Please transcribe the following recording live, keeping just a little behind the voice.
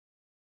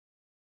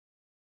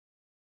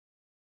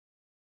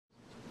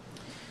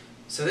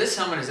So this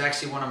helmet is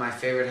actually one of my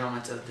favorite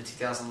helmets of the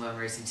 2011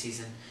 racing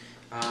season.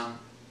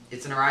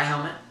 It's an Allgaier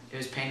helmet. It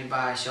was painted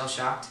by Shell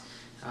Shocked,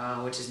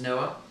 which is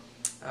Noah.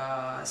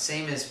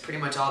 Same as pretty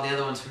much all the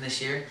other ones from this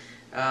year.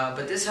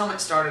 But this helmet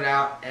started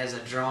out as a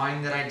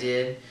drawing that I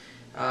did.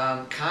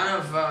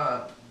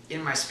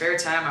 In my spare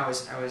time, I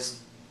was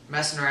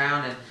messing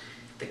around, and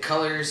the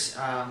colors.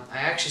 I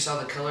actually saw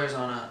the colors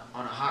on a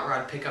hot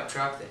rod pickup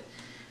truck that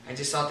I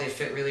just thought they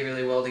fit really,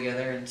 really well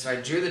together. And so I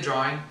drew the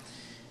drawing,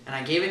 and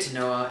I gave it to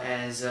Noah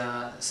as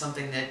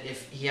something that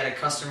if he had a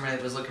customer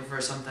that was looking for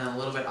something a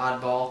little bit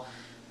oddball,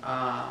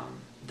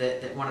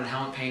 that wanted a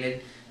helmet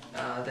painted,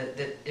 that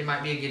it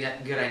might be a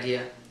good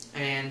idea.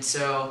 And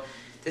so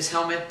this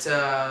helmet,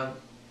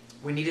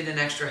 we needed an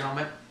extra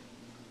helmet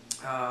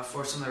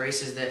for some of the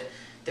races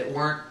that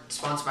weren't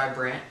sponsored by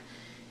Brant.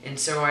 And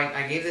so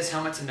I gave this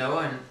helmet to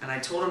Noah, and I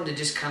told him to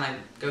just kind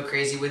of go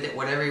crazy with it.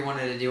 Whatever he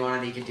wanted to do on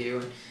it, he could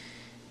do.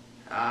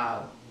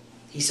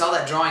 He saw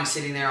that drawing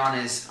sitting there on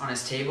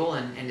his table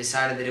and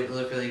decided that it would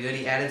look really good.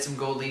 He added some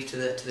gold leaf to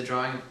the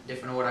drawing,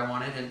 different than what I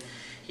wanted, and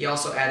he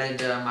also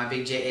added my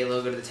big JA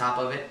logo to the top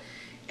of it.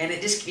 And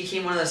it just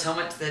became one of those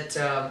helmets that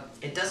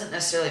it doesn't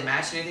necessarily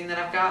match anything that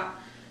I've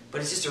got, but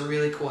it's just a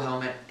really cool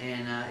helmet,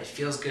 and it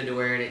feels good to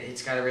wear it.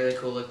 It's got a really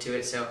cool look to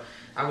it, so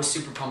I was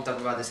super pumped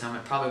up about this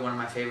helmet. Probably one of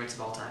my favorites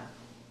of all time.